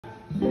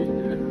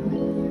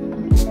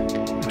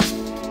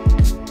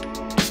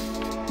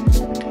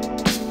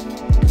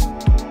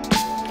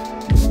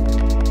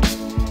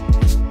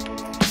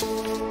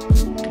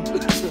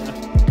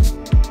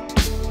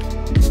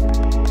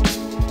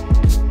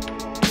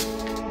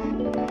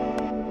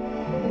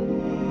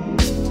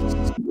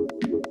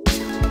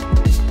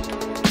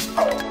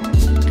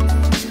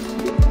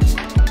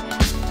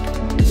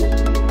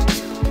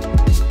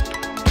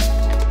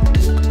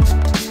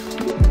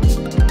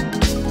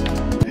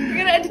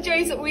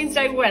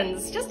Wednesday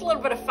wins. Just a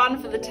little bit of fun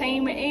for the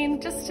team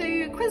and just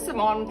to quiz them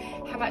on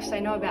how much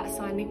they know about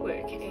Sign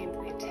Network and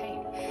their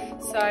team.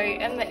 So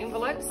in the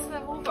envelopes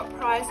they've all got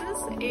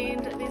prizes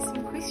and there's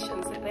some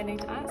questions that they need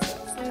to answer.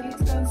 So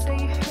let's go and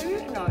see who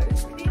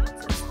knows the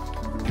answers.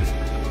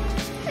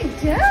 Hey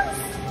Jess!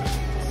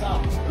 So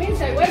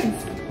Wednesday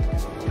wins.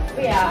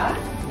 We are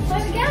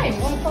playing the game.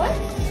 Want to play?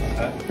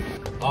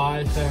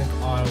 I think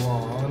I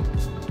won.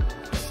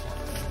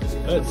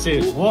 It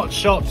says, what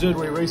shop did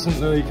we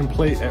recently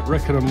complete at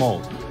Riccarton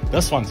Mall?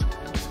 This one's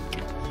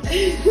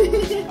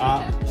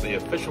the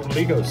official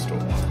Lego store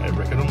at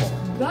Riccarton Mall.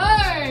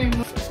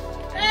 Boom!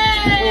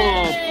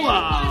 Hey! Oh,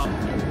 wow.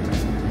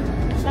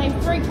 Name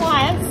 3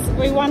 clients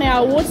we won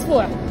our awards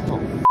for. Oh.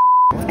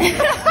 Hey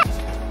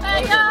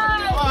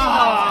guys!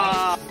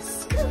 Wow.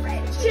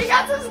 She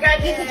got some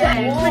scratches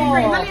today.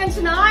 23 million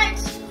tonight.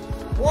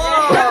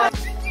 Whoa!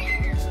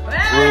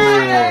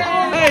 Hey!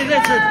 Hey,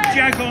 that's a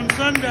jack on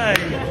Sunday.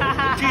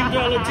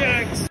 $10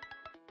 jacks.